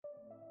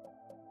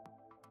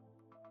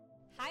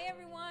Hi,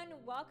 everyone.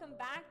 Welcome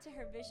back to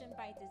Her Vision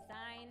by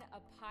Design, a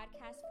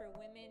podcast for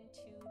women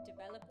to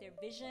develop their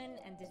vision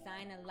and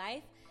design a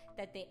life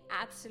that they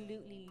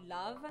absolutely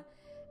love.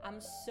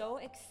 I'm so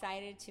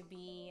excited to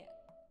be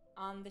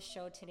on the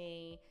show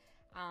today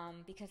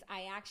because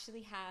I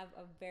actually have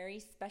a very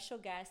special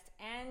guest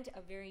and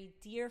a very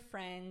dear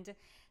friend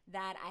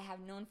that I have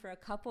known for a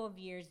couple of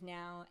years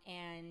now.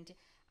 And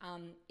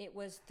it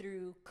was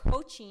through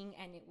coaching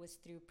and it was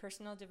through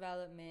personal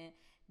development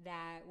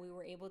that we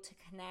were able to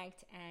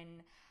connect,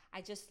 and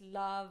I just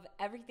love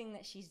everything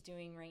that she's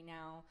doing right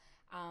now.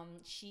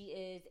 She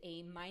is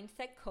a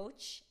mindset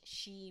coach.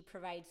 She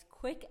provides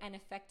quick and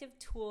effective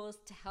tools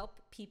to help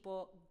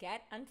people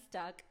get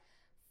unstuck,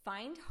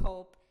 find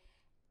hope,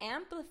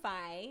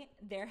 amplify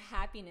their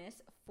happiness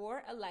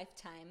for a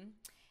lifetime.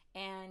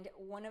 And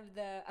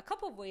a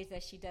couple of ways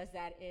that she does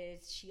that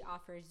is she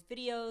offers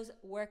videos,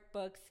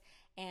 workbooks,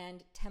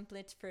 and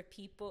templates for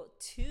people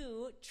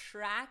to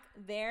track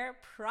their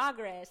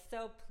progress.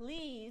 So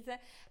please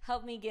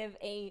help me give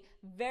a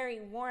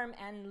very warm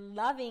and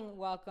loving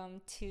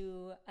welcome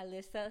to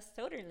Alyssa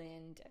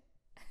Soderlind.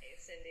 Hey,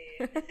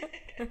 Cindy.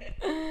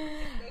 It's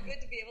so good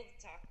to be able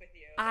to talk with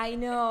you. I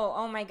know.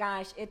 Oh my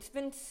gosh. It's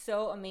been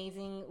so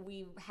amazing.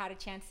 We had a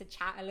chance to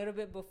chat a little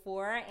bit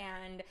before,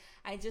 and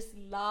I just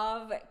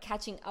love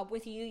catching up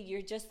with you.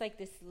 You're just like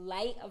this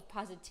light of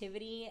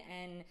positivity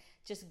and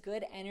just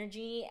good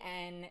energy,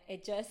 and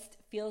it just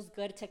feels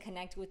good to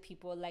connect with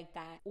people like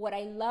that. What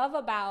I love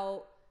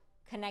about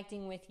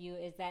connecting with you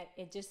is that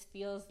it just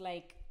feels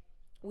like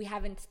we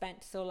haven't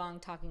spent so long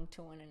talking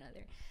to one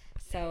another.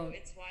 So no,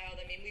 it's wild.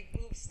 I mean,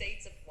 I've moved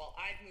states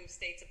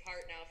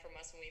apart now from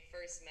us when we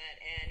first met,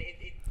 and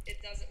it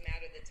doesn't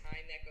matter the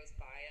time that goes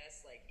by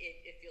us. Like,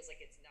 it feels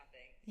like it's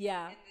nothing.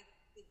 Yeah. And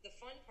the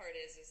fun part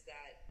is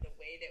that the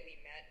way that we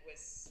met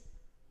was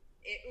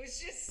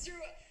just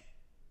through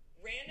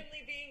randomly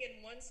being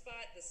in one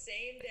spot the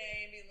same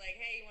day and being like,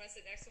 hey, you want to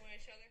sit next to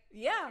each other?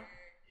 Yeah.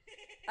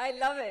 I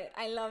love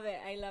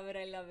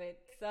it.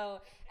 So,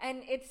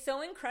 and it's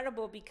so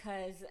incredible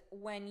because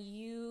when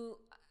you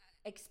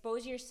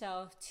expose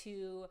yourself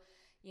to,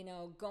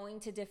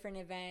 going to different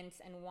events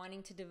and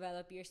wanting to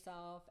develop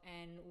yourself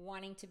and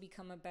wanting to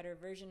become a better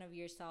version of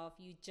yourself,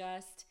 you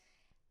just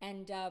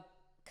end up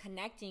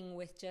connecting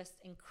with just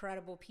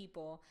incredible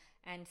people.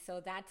 And so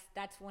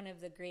that's one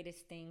of the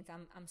greatest things.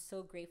 I'm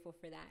so grateful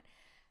for that.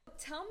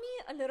 Tell me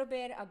a little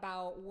bit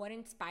about what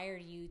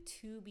inspired you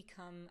to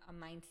become a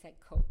mindset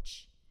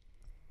coach.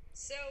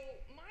 So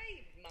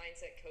my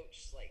mindset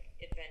coach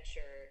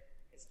adventure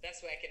is the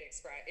best way I could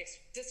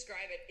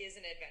describe it is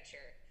an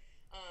adventure.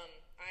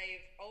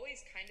 I've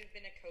always kind of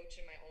been a coach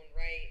in my own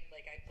right.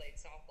 Like, I played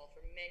softball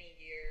for many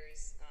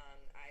years.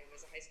 I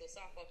was a high school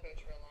softball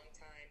coach for a long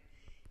time.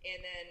 And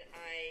then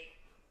I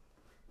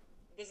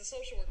was a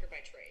social worker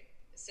by trade.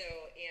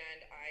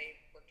 And I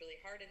worked really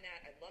hard in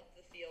that. I loved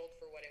the field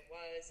for what it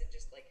was and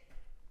just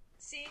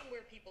seeing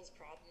where people's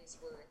problems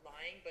were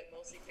lying, but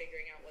mostly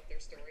figuring out what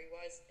their story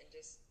was and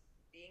just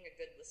being a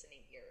good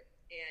listening ear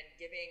and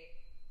giving.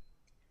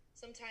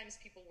 Sometimes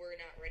people were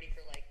not ready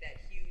for that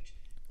huge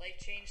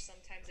life change.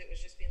 Sometimes it was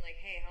just being like,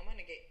 hey, how am I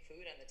going to get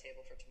food on the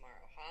table for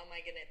tomorrow? How am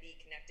I going to be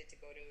connected to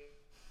go to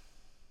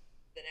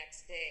the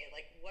next day?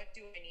 What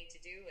do I need to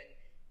do? And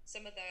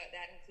some of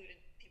that included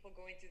people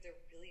going through the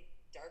really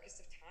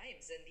darkest of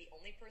times, and the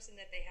only person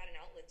that they had an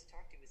outlet to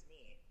talk to was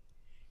me.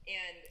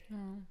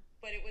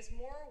 But it was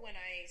more when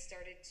I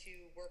started to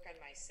work on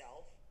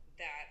myself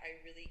that I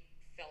really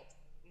felt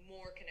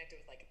more connected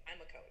with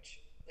I'm a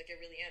coach. I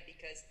really am,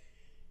 because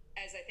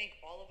as I think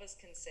all of us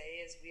can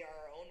say, is we are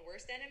our own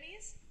worst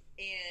enemies,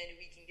 and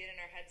we can get in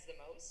our heads the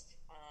most,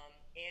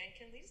 and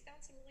can lead us down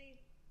some really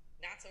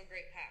not so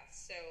great paths.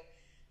 So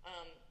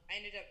I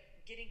ended up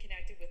getting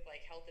connected with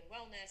health and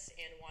wellness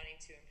and wanting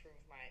to improve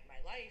my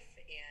life,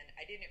 and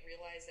I didn't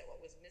realize that what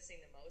was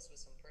missing the most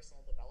was some personal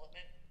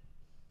development.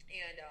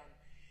 And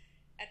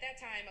at that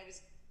time I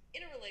was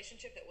in a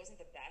relationship that wasn't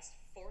the best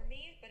for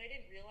me, but I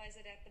didn't realize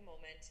it at the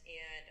moment.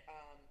 And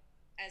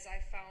as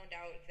I found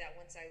out that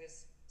once I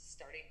was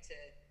starting to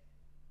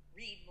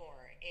read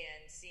more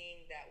and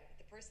seeing that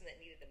the person that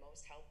needed the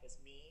most help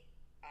was me,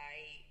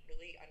 I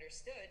really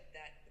understood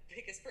that the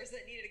biggest person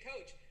that needed a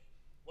coach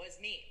was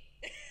me.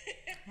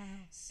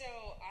 So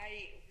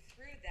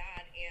through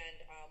that, and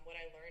what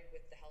I learned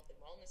with the health and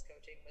wellness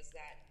coaching was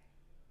that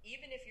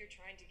even if you're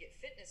trying to get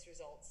fitness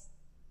results,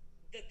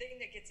 the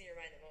thing that gets in your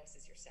mind the most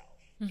is yourself.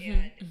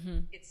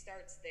 It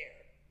starts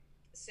there.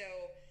 So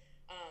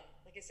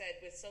like I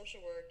said, with social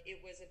work, it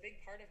was a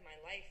big part of my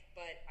life,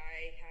 but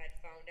I had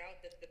found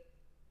out that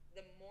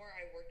the more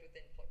I worked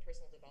within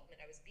personal development,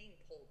 I was being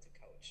pulled to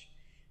coach.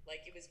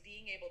 It was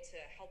being able to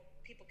help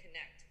people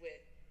connect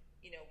with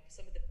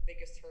some of the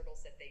biggest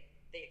hurdles that they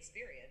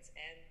experience,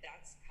 and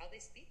that's how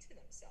they speak to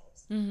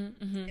themselves.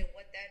 And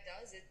what that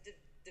does is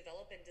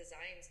develop and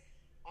designs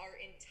our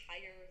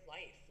entire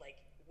life.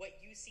 What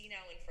you see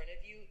now in front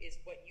of you is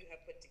what you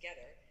have put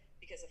together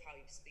because of how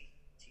you speak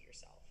to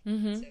yourself.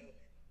 So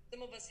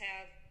some of us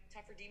have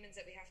tougher demons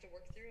that we have to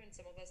work through, and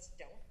some of us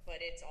don't, but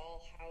it's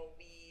all how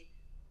we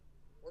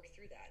work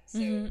through that.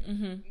 So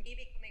me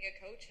becoming a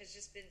coach has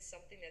just been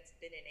something that's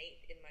been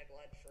innate in my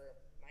blood for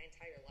my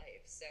entire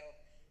life. So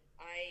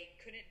I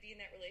couldn't be in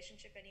that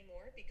relationship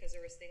anymore because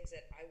there was things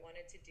that I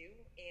wanted to do,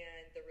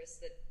 and the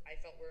risks that I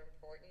felt were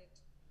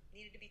important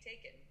needed to be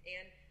taken.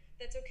 And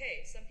that's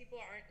okay. Some people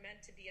aren't meant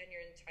to be on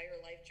your entire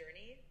life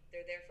journey.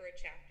 They're there for a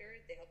chapter.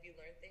 They help you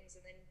learn things,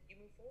 and then you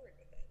move forward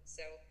with it.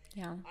 So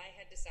I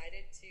had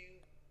decided to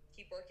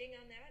keep working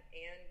on that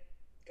and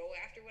go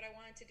after what I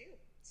wanted to do.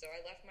 So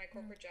I left my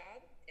corporate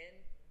job, and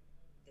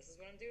this is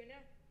what I'm doing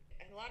now.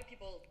 And a lot of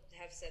people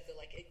have said that,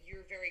 like,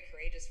 you're very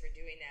courageous for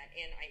doing that.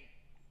 And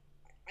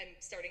I'm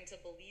starting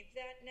to believe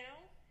that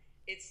now.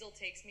 It still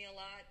takes me a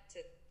lot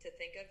to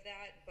think of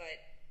that, but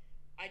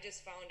I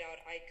just found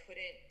out I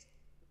couldn't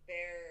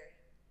bear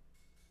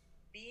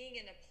being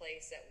in a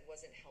place that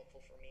wasn't helpful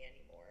for me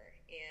anymore,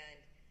 and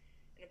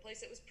in a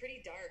place that was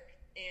pretty dark,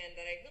 and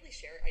that I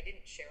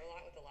didn't share a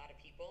lot with a lot of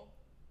people.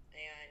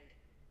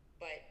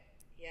 But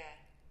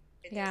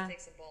it does take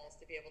some balls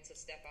to be able to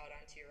step out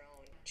onto your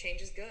own.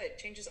 Change is good.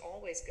 Change is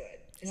always good,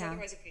 because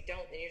otherwise, if you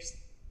don't, then you're just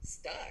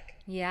stuck.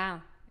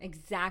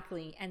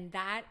 Exactly. And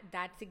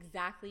that's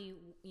exactly,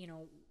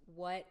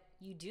 what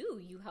you do.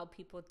 You help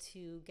people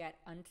to get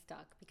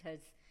unstuck, because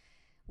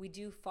we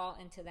do fall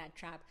into that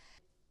trap.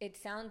 It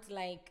sounds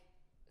like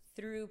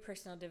through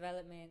personal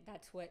development,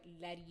 that's what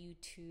led you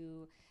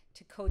to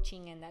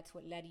coaching, and that's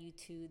what led you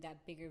to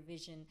that bigger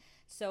vision.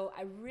 So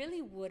I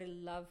really would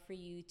love for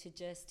you to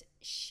just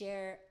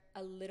share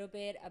a little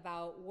bit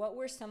about what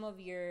were some of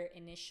your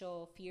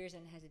initial fears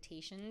and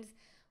hesitations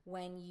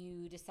when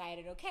you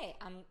decided, okay,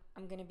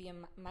 I'm going to be a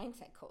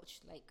mindset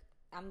coach. Like,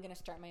 I'm going to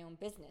start my own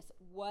business.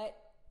 What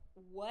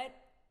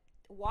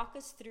walk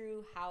us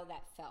through how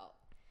that felt.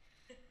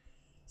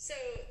 So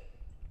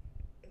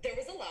there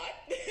was a lot.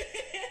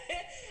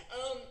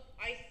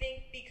 I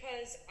think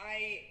because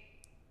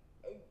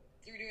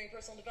through doing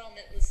personal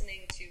development,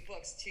 listening to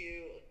books,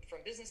 from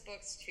business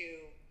books to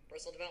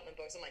personal development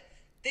books, I'm like,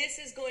 this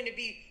is going to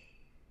be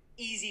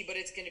easy, but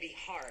it's going to be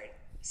hard.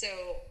 So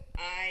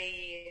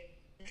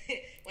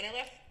when I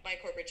left my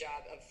corporate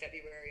job of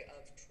February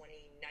of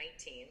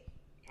 2019,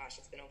 gosh,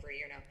 it's been over a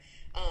year now,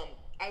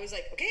 I was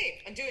like,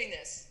 okay, I'm doing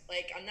this.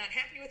 Like, I'm not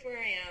happy with where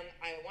I am.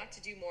 I want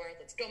to do more.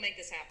 Let's go make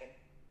this happen.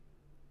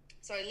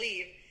 So I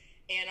leave,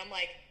 and I'm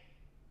like,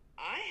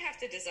 I have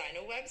to design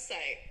a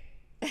website.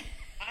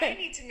 I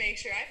need to make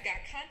sure I've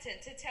got content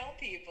to tell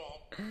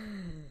people.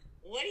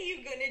 What are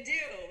you going to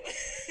do?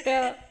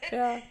 Yeah.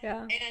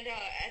 And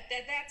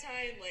at that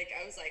time, like,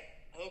 I was like,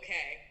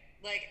 okay.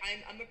 Like,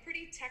 I'm a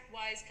pretty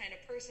tech-wise kind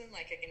of person.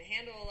 Like, I can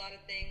handle a lot of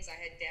things. I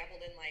had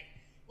dabbled in, like,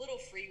 little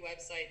free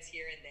websites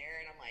here and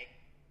there, and I'm like,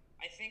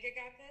 I think I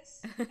got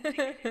this.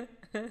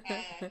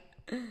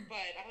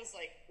 But I was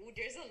like, ooh,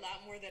 there's a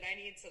lot more that I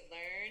need to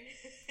learn.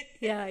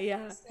 Yeah.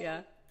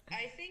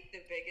 I think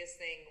the biggest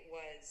thing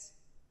was,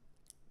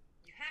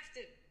 you have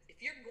to, if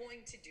you're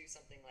going to do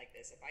something like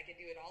this, if I could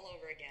do it all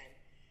over again,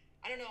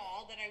 I don't know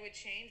all that I would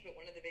change, but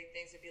one of the big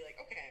things would be like,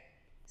 okay,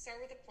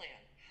 start with a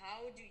plan.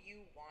 How do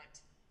you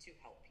want to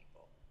help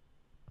people?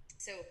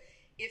 So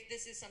if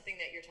this is something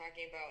that you're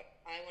talking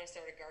about, I want to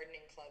start a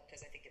gardening club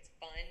because I think it's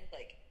fun.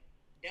 Like,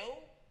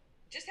 no,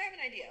 just have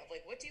an idea of,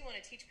 like, what do you want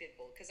to teach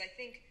people? Because I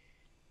think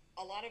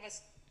a lot of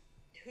us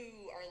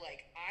who are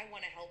like, I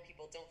want to help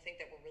people, don't think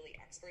that we're really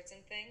experts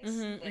in things.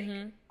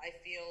 I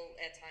feel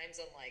at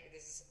times I'm like,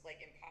 this is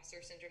like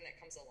imposter syndrome that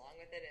comes along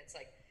with it. And it's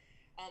like,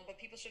 but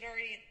people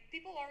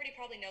already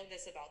probably know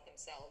this about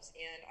themselves.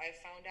 And I've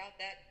found out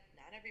that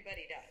not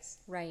everybody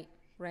does. Right.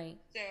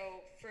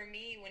 So for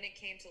me, when it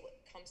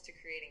comes to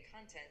creating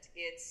content,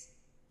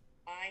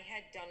 I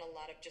had done a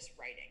lot of just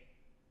writing.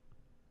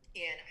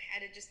 And I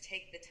had to just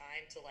take the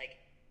time to, like,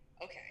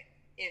 okay,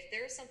 if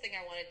there's something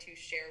I wanted to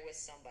share with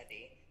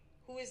somebody,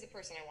 who is the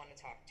person I want to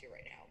talk to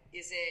right now?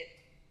 Is it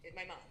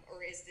my mom?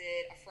 Or is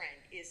it a friend?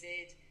 Is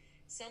it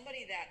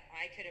somebody that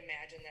I could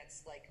imagine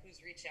that's, like, who's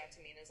reached out to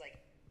me and is like,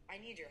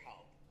 I need your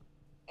help.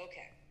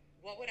 Okay,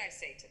 what would I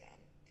say to them?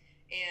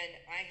 And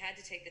I had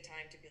to take the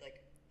time to be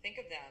like,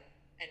 think of them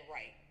and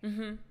write.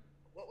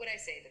 What would I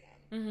say to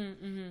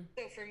them?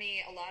 So for me,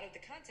 a lot of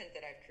the content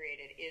that I've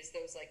created is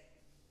those, like,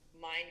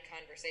 mind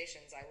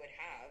conversations I would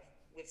have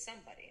with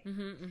somebody.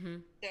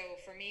 So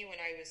for me, when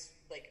I was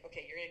like,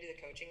 okay, you're going to do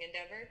the coaching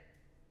endeavor,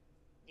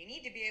 you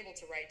need to be able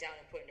to write down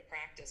and put into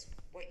practice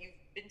what you've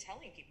been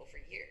telling people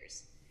for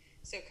years.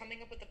 So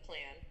coming up with a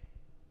plan,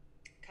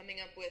 coming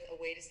up with a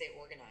way to stay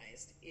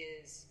organized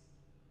is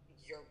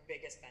your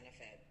biggest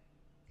benefit.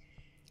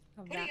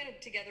 Putting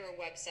together a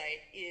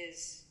website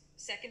is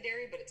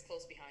secondary, but it's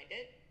close behind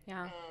it.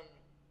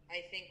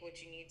 I think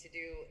what you need to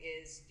do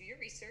is do your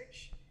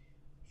research,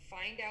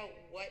 find out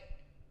what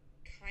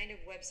kind of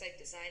website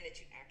design that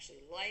you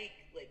actually like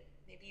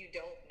maybe you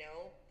don't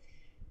know.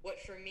 What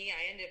for me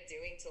I end up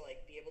doing to,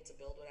 like, be able to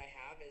build what I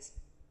have is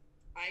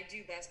I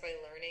do best by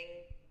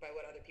learning by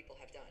what other people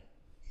have done.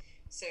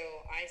 So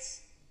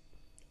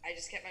I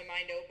just kept my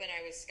mind open.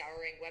 I was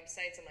scouring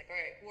websites. I'm like, all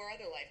right, who are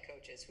other life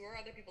coaches? Who are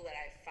other people that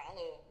I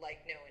follow,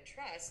 like, know, and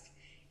trust?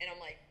 And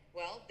I'm like,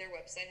 well, their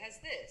website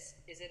has this.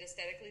 Is it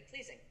aesthetically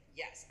pleasing?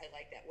 Yes, I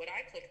like that. Would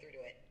I click through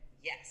to it?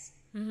 Yes.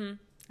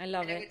 I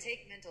love it. I would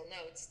take mental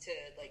notes to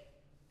like,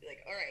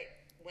 all right,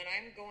 when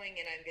I'm going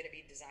and I'm going to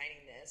be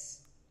designing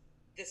this,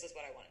 this is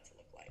what I want it to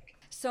look like.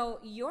 So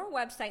your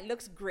website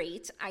looks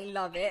great. I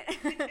love it.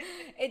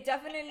 It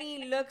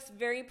definitely looks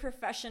very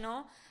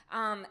professional.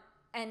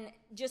 And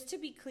just to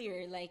be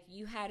clear, like,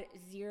 you had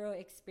zero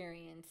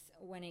experience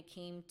when it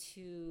came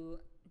to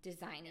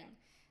designing.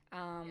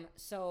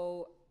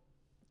 So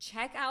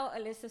check out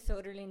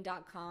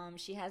alyssasoderling.com.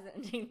 She has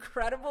an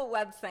incredible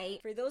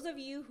website. For those of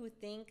you who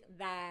think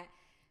that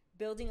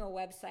building a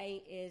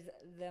website is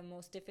the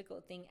most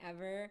difficult thing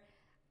ever,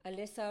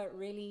 Alyssa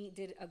really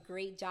did a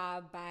great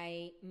job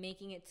by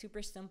making it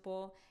super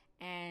simple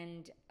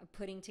and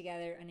putting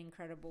together an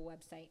incredible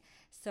website.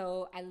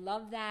 So I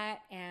love that,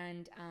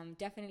 and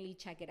definitely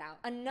check it out.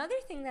 Another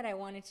thing that I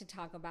wanted to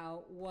talk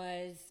about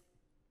was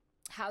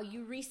how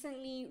you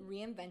recently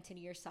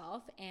reinvented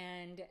yourself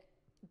and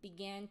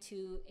began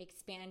to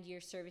expand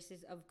your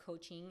services of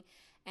coaching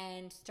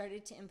and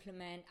started to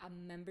implement a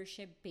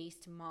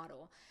membership-based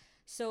model.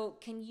 So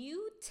can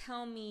you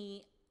tell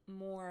me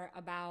more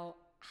about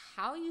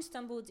how you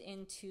stumbled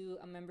into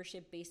a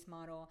membership-based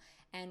model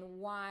and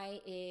why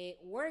it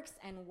works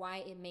and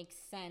why it makes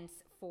sense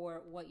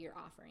for what you're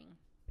offering?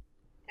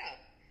 Yeah.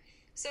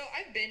 So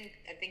I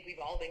think we've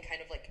all been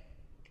kind of like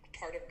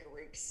part of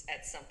groups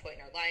at some point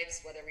in our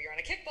lives, whether we were on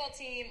a kickball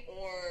team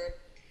or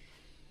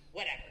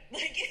whatever.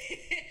 Like,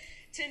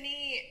 to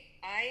me,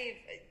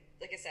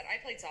 like I said, I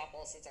played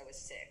softball since I was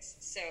 6.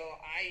 So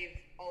I've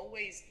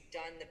always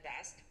done the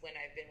best when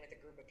I've been with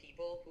a group of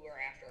people who are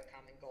after a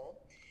common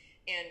goal.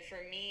 And for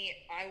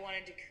me, I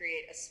wanted to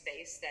create a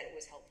space that it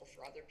was helpful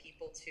for other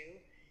people too,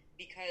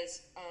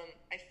 because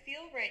I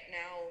feel right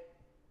now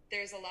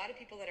there's a lot of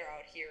people that are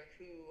out here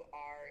who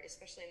are,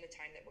 especially in the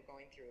time that we're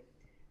going through,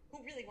 who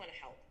really want to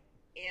help.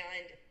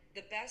 And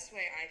the best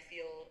way I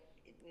feel,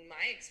 in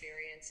my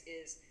experience,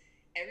 is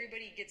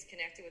everybody gets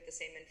connected with the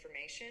same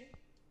information,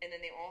 and then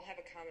they all have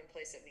a common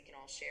place that we can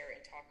all share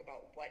and talk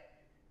about what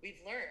we've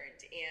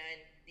learned.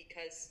 And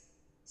because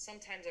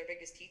sometimes our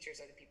biggest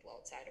teachers are the people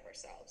outside of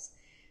ourselves.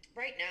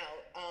 Right now,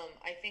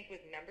 I think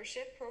with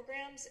membership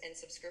programs and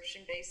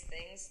subscription-based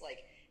things,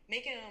 like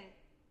making them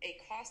a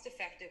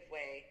cost-effective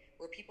way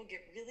where people get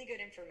really good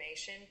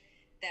information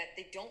that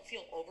they don't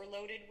feel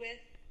overloaded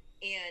with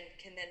and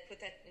can then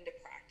put that into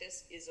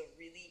practice, is a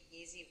really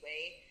easy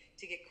way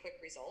to get quick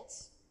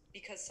results.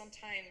 Because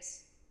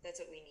sometimes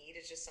that's what we need,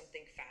 is just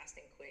something fast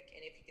and quick.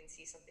 And if you can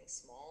see something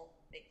small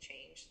make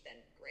change,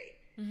 then great.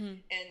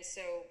 And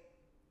so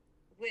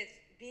with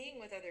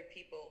being with other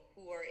people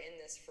who are in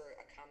this for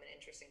a common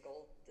interest and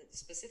goal,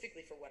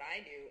 specifically for what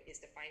I do, is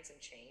to find some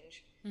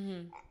change.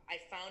 I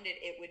found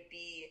it would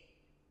be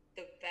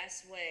the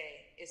best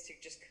way is to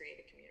just create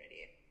a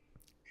community.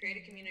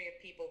 Create a community of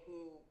people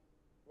who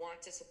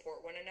want to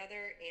support one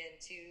another and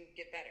to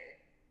get better.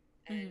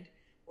 And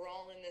we're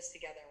all in this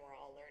together, and we're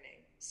all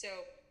learning. So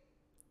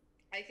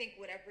I think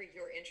whatever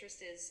your interest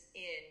is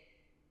in,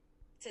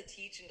 to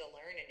teach and to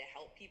learn and to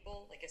help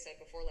people, like I said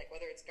before, like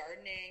whether it's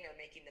gardening or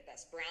making the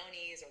best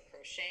brownies or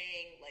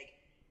crocheting, like,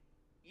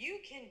 you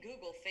can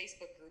Google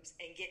Facebook groups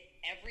and get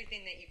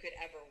everything that you could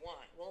ever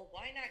want. Well,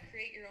 why not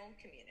create your own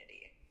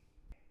community?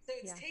 So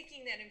it's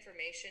taking that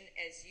information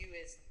as you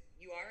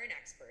are an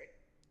expert,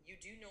 you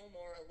do know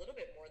more, a little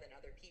bit more than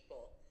other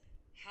people.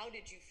 How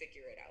did you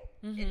figure it out?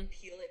 And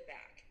peel it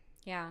back.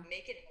 Yeah.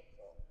 Make it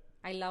helpful.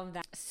 I love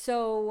that.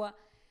 So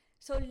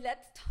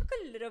let's talk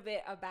a little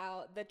bit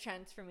about the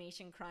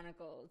Transformation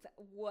Chronicles.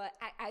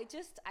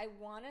 I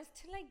want us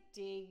to like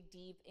dig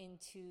deep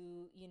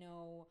into,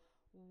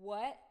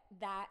 what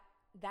that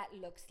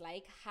looks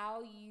like,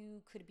 how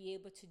you could be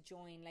able to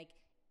join, like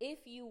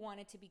if you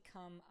wanted to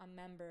become a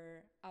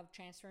member of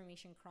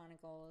Transformation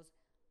Chronicles,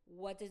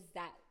 what does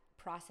that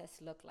process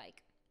look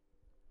like?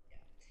 Yeah.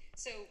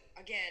 So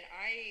again,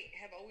 I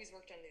have always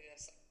worked under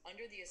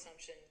the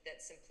assumption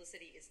that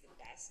simplicity is the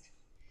best.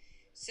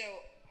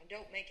 So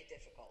don't make it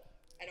difficult.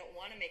 I don't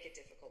want to make it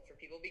difficult for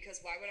people, because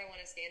why would I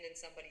want to stand in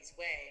somebody's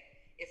way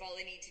if all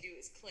they need to do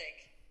is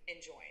click and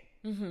join?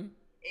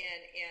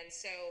 And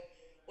so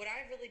what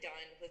I've really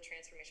done with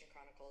Transformation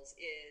Chronicles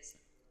is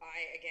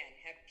I, again,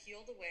 have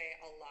peeled away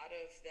a lot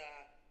of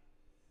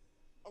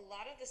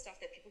the stuff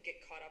that people get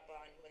caught up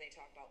on when they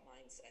talk about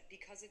mindset,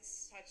 because it's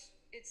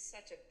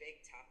such a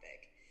big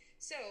topic.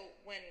 So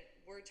when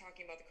we're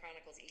talking about the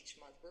Chronicles each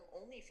month, we're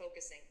only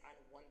focusing on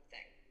one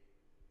thing.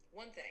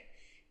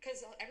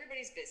 Because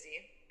everybody's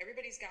busy,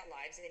 everybody's got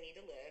lives they need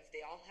to live,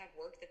 they all have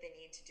work that they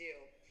need to do.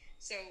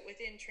 So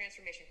within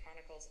Transformation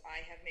Chronicles,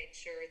 I have made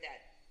sure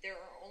that there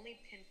are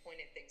only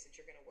pinpointed things that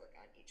you're going to work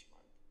on each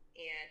month.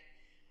 And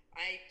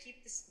I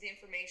keep the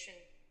information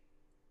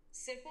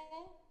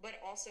simple, but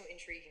also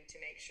intriguing,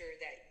 to make sure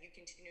that you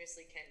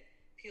continuously can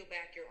peel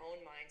back your own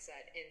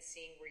mindset and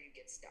seeing where you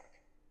get stuck.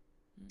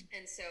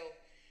 And so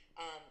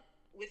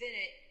within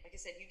it, like I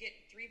said, you get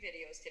 3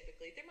 videos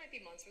typically. There might be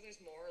months where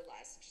there's more or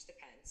less. It just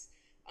depends.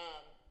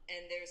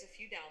 And there's a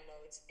few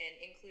downloads, and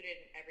included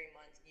in every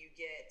month you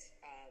get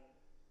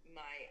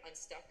my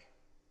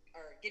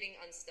Getting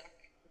Unstuck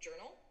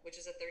journal, which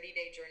is a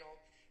 30-day journal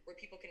where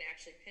people can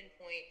actually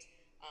pinpoint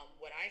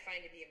what I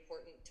find to be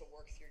important to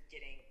work through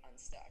getting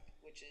unstuck,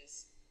 which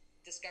is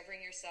discovering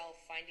yourself,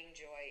 finding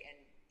joy, and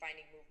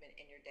finding movement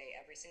in your day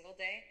every single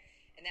day.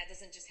 And that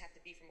doesn't just have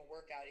to be from a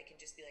workout. It can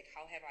just be like,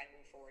 how have I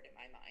moved forward in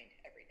my mind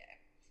every day?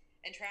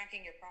 And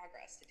tracking your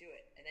progress to do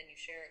it. And then you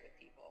share it with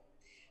people.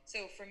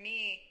 So for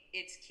me,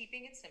 it's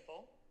keeping it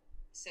simple.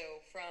 So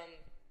from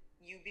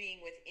you being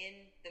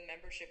within the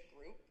membership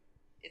group,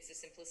 it's the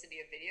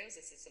simplicity of videos,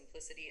 it's the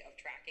simplicity of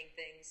tracking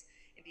things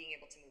and being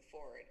able to move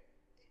forward.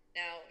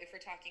 Now, if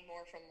we're talking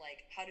more from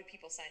like, how do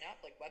people sign up,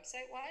 like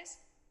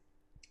website-wise,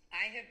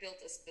 I have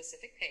built a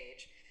specific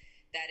page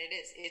that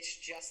it's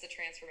just the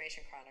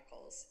Transformation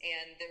Chronicles.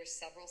 And there's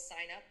several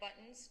sign-up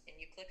buttons, and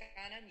you click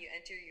on them, you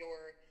enter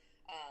your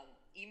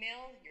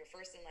email, your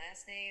first and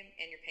last name,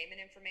 and your payment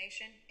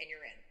information, and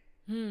you're in.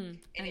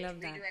 And it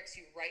redirects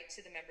you right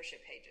to the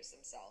membership pages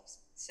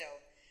themselves. So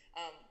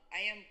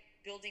I am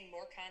building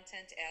more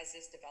content as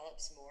this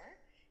develops more,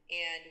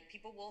 and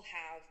people will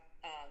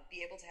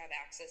be able to have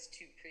access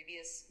to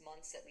previous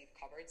months that we've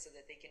covered, so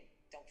that they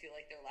don't feel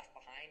like they're left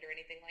behind or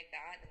anything like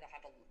that. And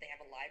they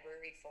have a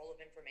library full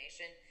of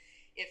information.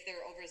 If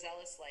they're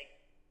overzealous like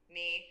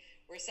me,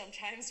 where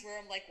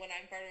I'm like, when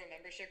I'm part of a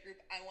membership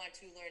group, I want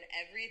to learn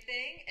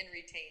everything and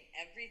retain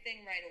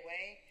everything right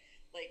away.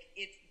 Like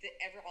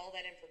all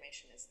that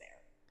information is there.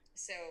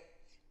 So,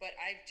 but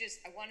I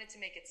wanted to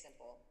make it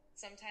simple.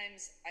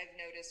 Sometimes I've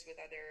noticed with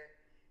other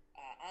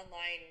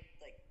online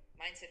like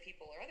mindset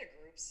people or other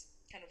groups,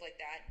 kind of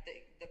like that,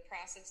 the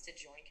process to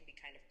join can be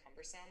kind of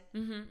cumbersome.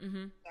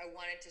 So I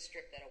wanted to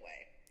strip that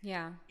away.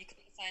 Yeah. You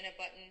click the sign up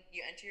button,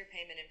 you enter your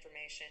payment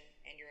information,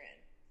 and you're in.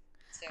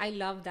 So I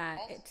love that.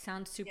 It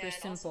sounds super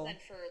simple. And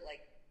also then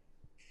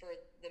for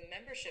the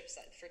membership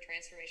side, for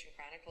Transformation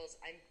Chronicles,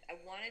 I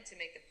wanted to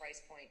make the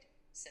price point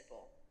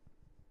simple.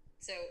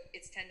 So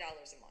it's $10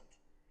 a month.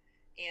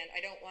 And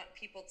I don't want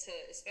people to,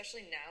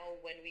 especially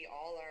now when we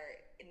all are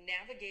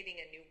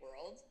navigating a new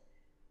world,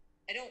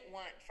 I don't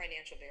want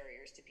financial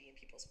barriers to be in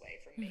people's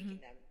way from making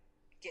them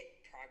get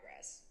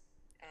progress.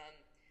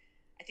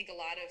 I think a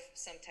lot of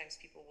sometimes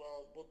people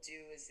will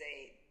do is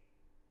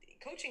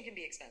coaching can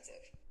be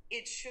expensive.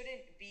 It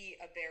shouldn't be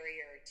a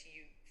barrier to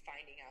you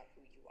finding out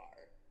who you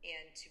are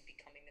and to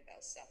becoming the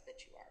best self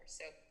that you are.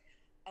 So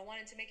I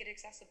wanted to make it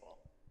accessible.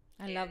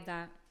 I love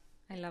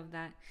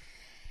that.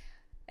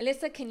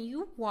 Alyssa, can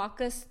you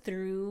walk us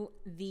through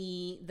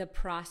the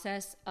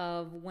process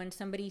of when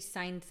somebody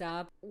signs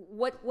up?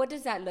 What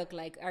does that look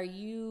like? Are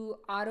you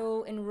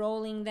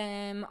auto-enrolling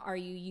them? Are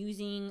you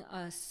using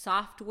a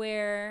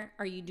software?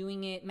 Are you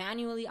doing it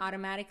manually,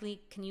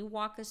 automatically? Can you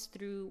walk us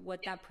through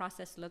what that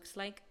process looks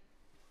like?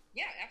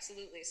 Yeah,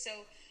 absolutely. So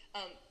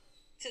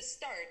to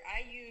start,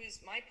 I use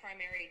my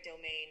primary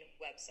domain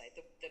website.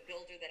 The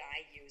builder that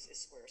I use is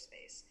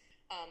Squarespace.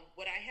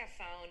 What I have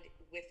found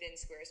within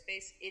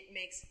Squarespace, it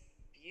makes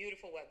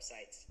beautiful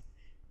websites,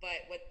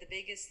 but what the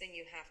biggest thing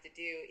you have to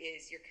do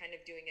is you're kind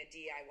of doing a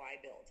DIY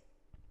build,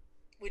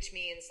 which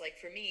means, like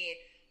for me,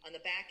 on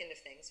the back end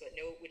of things,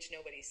 which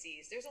nobody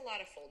sees, there's a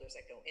lot of folders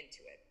that go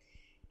into it.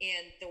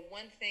 And the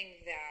one thing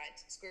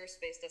that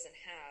Squarespace doesn't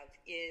have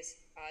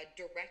is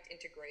direct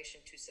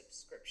integration to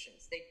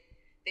subscriptions.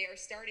 They are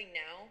starting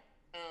now,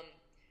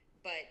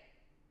 but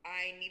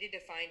I needed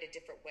to find a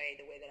different way,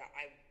 the way that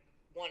I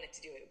wanted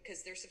to do it,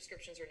 because their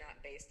subscriptions are not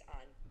based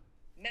on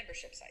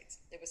membership sites.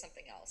 It was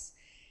something else.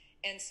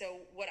 And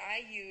so what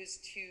I use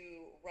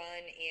to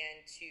run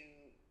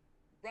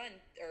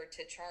or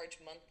to charge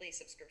monthly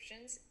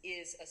subscriptions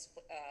is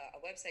a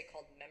website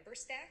called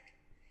MemberStack.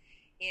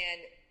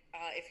 And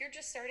if you're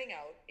just starting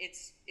out,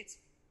 it's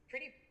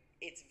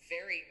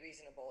very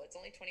reasonable. It's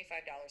only $25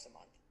 a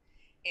month.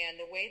 And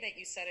the way that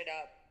you set it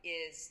up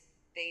is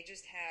they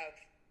just have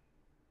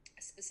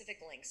a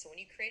specific link. So when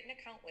you create an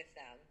account with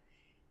them,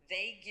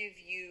 they give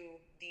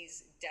you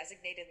these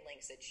designated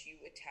links that you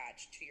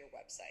attach to your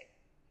website.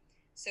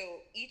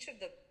 So each of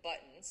the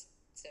buttons,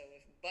 so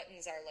if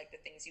buttons are like the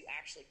things you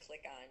actually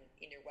click on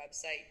in your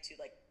website to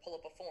like pull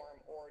up a form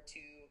or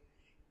to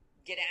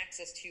get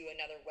access to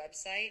another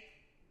website,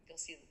 you'll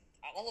see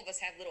all of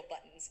us have little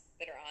buttons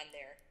that are on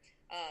there.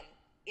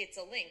 It's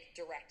a link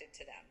directed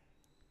to them.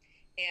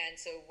 And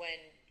so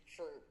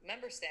for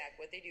MemberStack,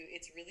 what they do,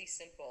 it's really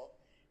simple.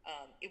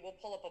 It will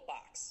pull up a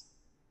box.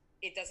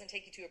 It doesn't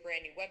take you to a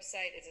brand new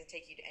website. It doesn't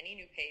take you to any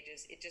new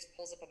pages. It just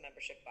pulls up a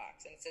membership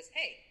box and it says,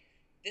 hey,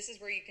 this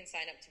is where you can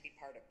sign up to be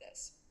part of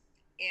this.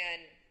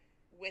 And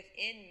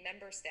within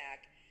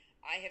MemberStack,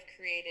 I have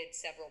created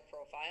several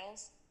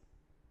profiles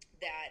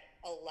that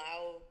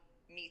allow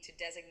me to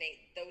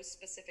designate those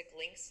specific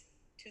links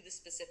to the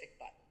specific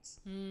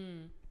buttons.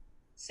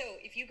 So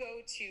if you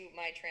go to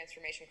my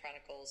Transformation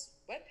Chronicles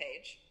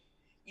webpage,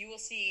 you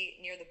will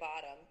see near the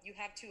bottom, you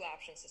have 2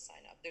 options to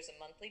sign up. There's a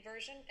monthly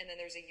version and then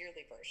there's a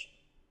yearly version.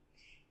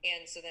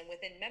 And so then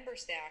within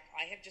MemberStack,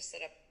 I have just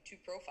set up 2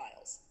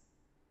 profiles.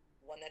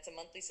 One that's a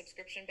monthly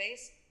subscription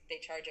base. They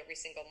charge every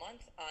single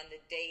month on the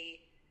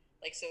day.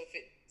 Like, so if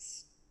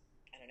it's,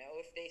 I don't know,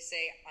 if they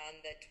say on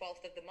the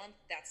 12th of the month,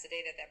 that's the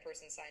day that that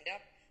person signed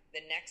up.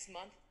 The next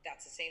month,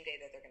 that's the same day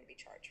that they're going to be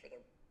charged for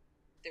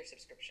their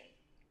subscription.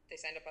 They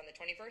signed up on the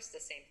 21st,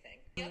 the same thing.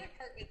 The other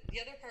part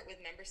with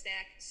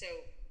MemberStack, so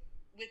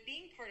with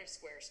being part of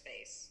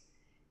Squarespace,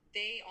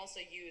 they also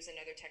use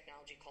another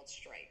technology called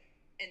Stripe.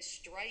 And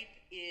Stripe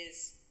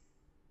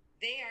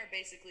they are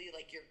basically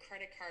like your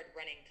credit card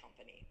running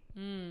company.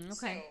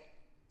 Okay.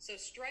 So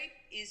Stripe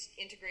is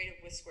integrated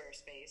with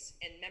Squarespace,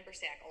 and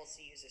MemberStack also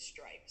uses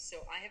Stripe.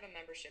 So I have a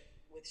membership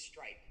with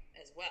Stripe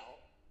as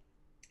well,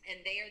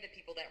 and they are the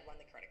people that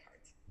run the credit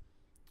cards.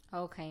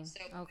 Okay.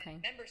 So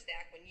Okay.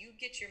 MemberStack, when you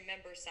get your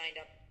members signed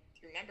up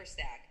through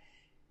MemberStack,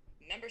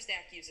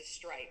 MemberStack uses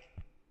Stripe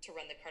to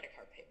run the credit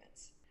card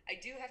payments. I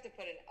do have to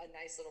put a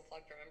nice little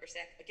plug for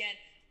MemberStack. Again,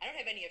 I don't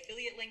have any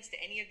affiliate links to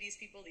any of these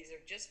people. These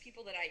are just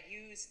people that I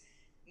use.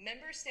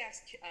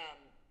 MemberStack's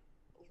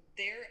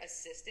their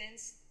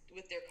assistance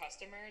with their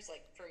customers,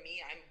 like for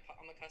me,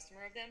 I'm a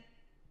customer of them.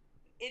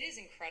 It is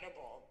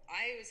incredible.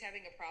 I was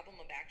having a problem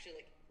of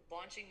actually like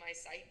launching my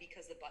site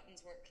because the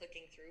buttons weren't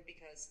clicking through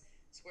because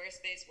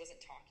Squarespace wasn't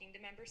talking to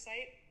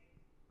MemberStack,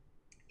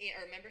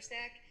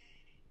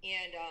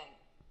 and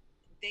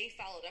they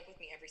followed up with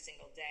me every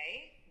single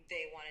day.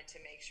 They wanted to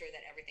make sure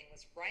that everything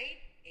was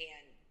right,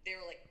 and they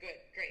were like, "Good,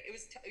 great." It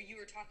was you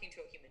were talking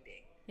to a human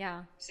being.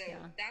 Yeah. So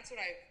that's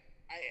what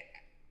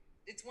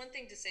it's one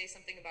thing to say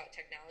something about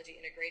technology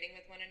integrating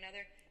with one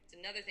another. It's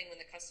another thing when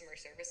the customer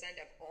service end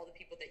of all the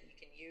people that you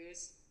can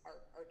use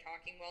are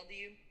talking well to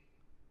you.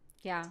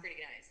 Yeah. It's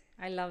pretty nice.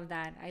 I love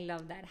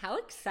that. How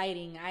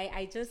exciting.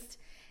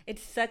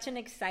 It's such an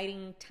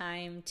exciting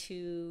time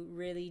to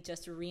really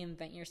just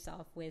reinvent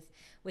yourself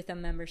with a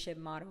membership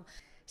model.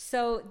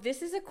 So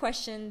this is a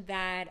question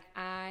that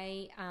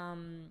I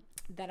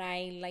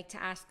like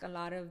to ask a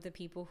lot of the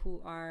people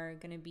who are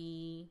going to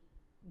be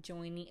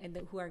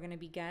who are going to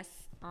be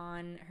guests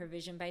on Her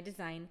Vision by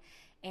Design.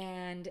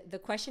 And the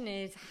question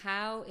is,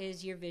 how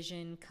is your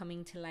vision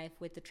coming to life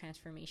with the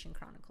Transformation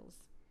Chronicles?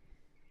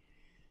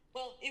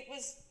 Well,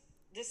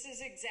 this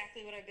is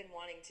exactly what I've been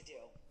wanting to do.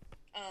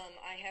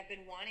 I have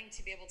been wanting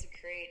to be able to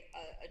create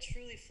a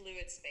truly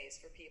fluid space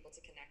for people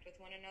to connect with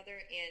one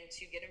another and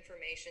to get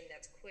information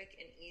that's quick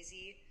and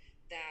easy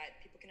that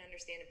people can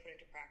understand and put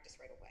into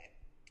practice right away.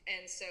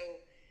 And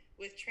so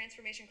with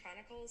Transformation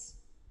Chronicles,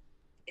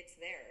 it's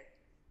there.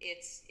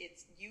 It's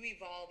you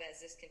evolve as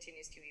this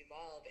continues to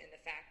evolve, and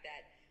the fact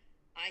that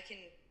I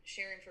can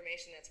share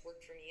information that's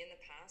worked for me in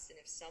the past,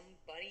 and if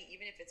somebody,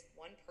 even if it's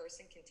one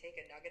person, can take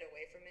a nugget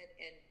away from it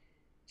and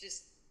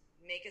just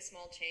make a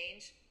small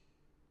change,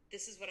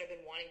 this is what I've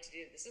been wanting to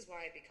do. This is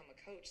why I become a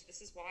coach.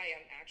 This is why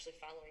I'm actually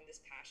following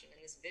this passion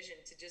and this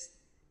vision to just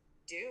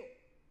do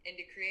and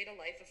to create a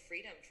life of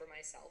freedom for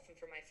myself and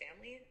for my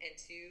family and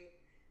to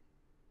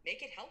make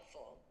it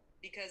helpful,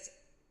 because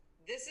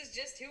this is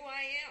just who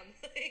I am.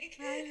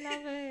 I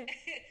love it.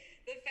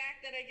 The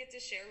fact that I get to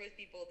share with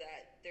people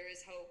that there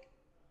is hope,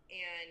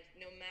 and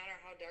no matter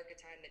how dark a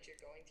time that you're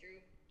going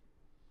through,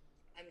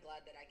 I'm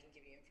glad that I can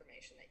give you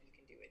information that you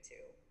can do it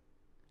too.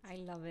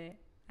 I love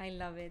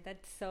it.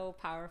 That's so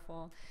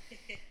powerful.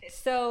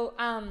 So,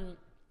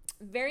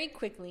 very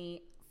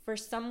quickly, for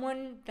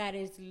someone that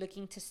is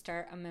looking to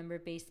start a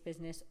member-based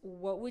business,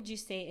 what would you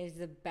say is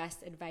the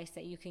best advice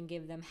that you can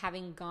give them,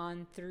 having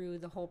gone through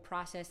the whole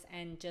process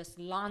and just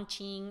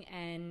launching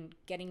and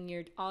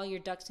getting all your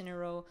ducks in a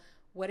row?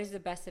 What is the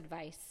best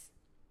advice?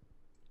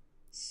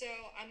 So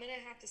I'm going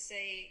to have to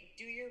say,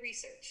 do your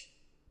research.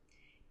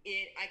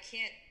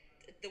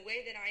 The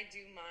way that I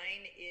do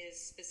mine is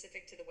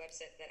specific to the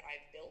website that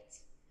I've built.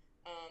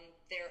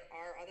 There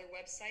are other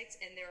websites,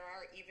 and there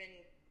are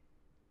even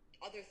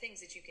other things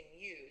that you can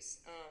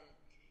use.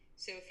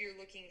 So if you're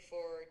looking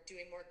for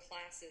doing more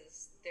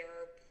classes, there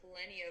are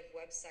plenty of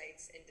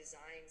websites and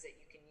designs that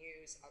you can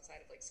use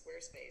outside of like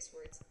Squarespace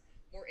where it's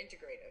more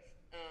integrative.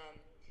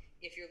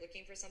 If you're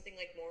looking for something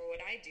like more,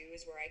 what I do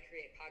is where I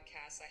create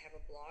podcasts. I have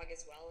a blog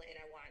as well, and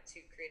I want to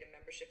create a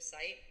membership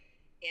site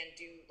and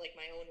do like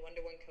my own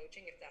one-to-one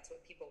coaching if that's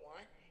what people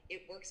want.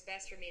 It works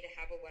best for me to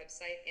have a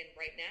website, and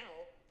right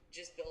now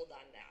just build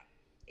on that.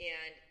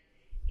 And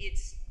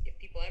if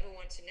people ever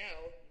want to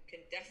know, you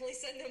can definitely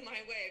send them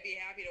my way. I'd be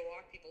happy to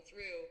walk people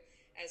through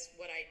as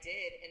what I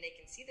did, and they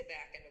can see the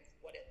back end of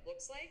what it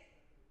looks like.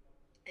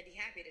 I'd be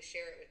happy to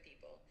share it with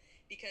people,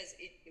 because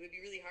it would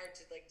be really hard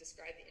to like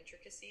describe the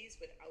intricacies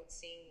without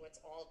seeing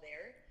what's all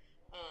there.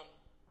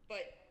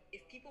 But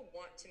if people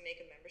want to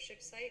make a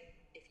membership site,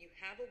 if you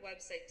have a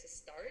website to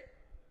start,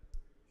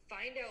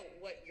 find out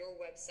what your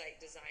website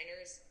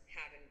designers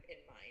have in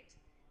mind.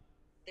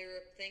 There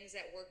are things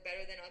that work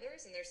better than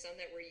others, and there's some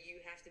that where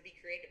you have to be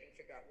creative and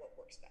figure out what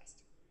works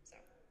best. So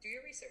do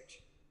your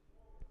research.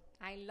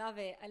 I love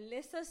it.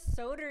 Alyssa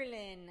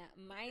Soderlin,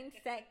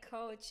 mindset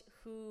coach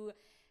who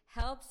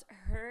helps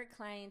her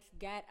clients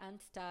get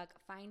unstuck,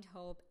 find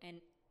hope,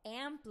 and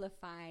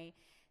amplify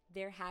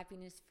their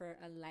happiness for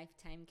a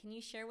lifetime. Can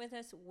you share with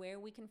us where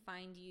we can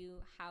find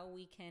you, how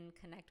we can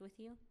connect with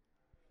you?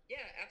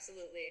 Yeah,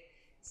 absolutely.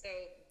 So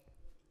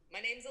my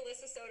name's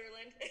Alyssa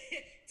Soderlund.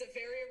 It's a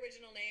very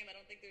original name. I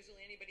don't think there's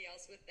really anybody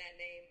else with that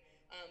name.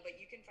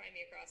 But you can find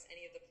me across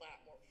any of the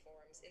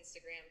platforms,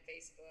 Instagram,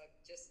 Facebook,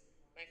 just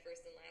my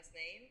first and last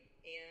name.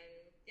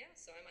 And yeah,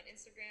 so I'm on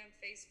Instagram,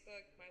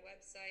 Facebook, my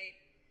website.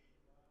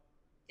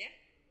 Yeah.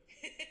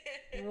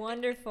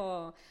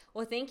 Wonderful.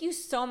 Well, thank you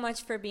so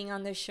much for being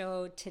on the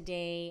show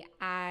today.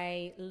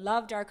 I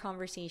loved our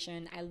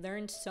conversation. I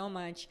learned so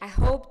much. I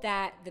hope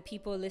that the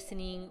people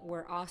listening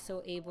were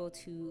also able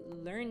to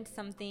learn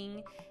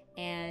something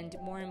and,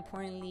 more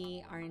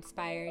importantly, are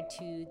inspired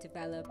to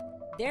develop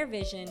their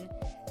vision,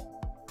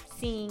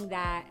 seeing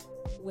that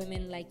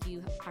women like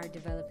you are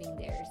developing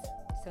theirs.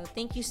 So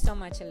thank you so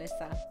much,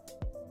 Alyssa.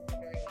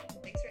 Very well.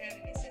 Thanks for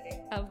having me, Cindy.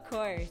 Of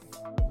course.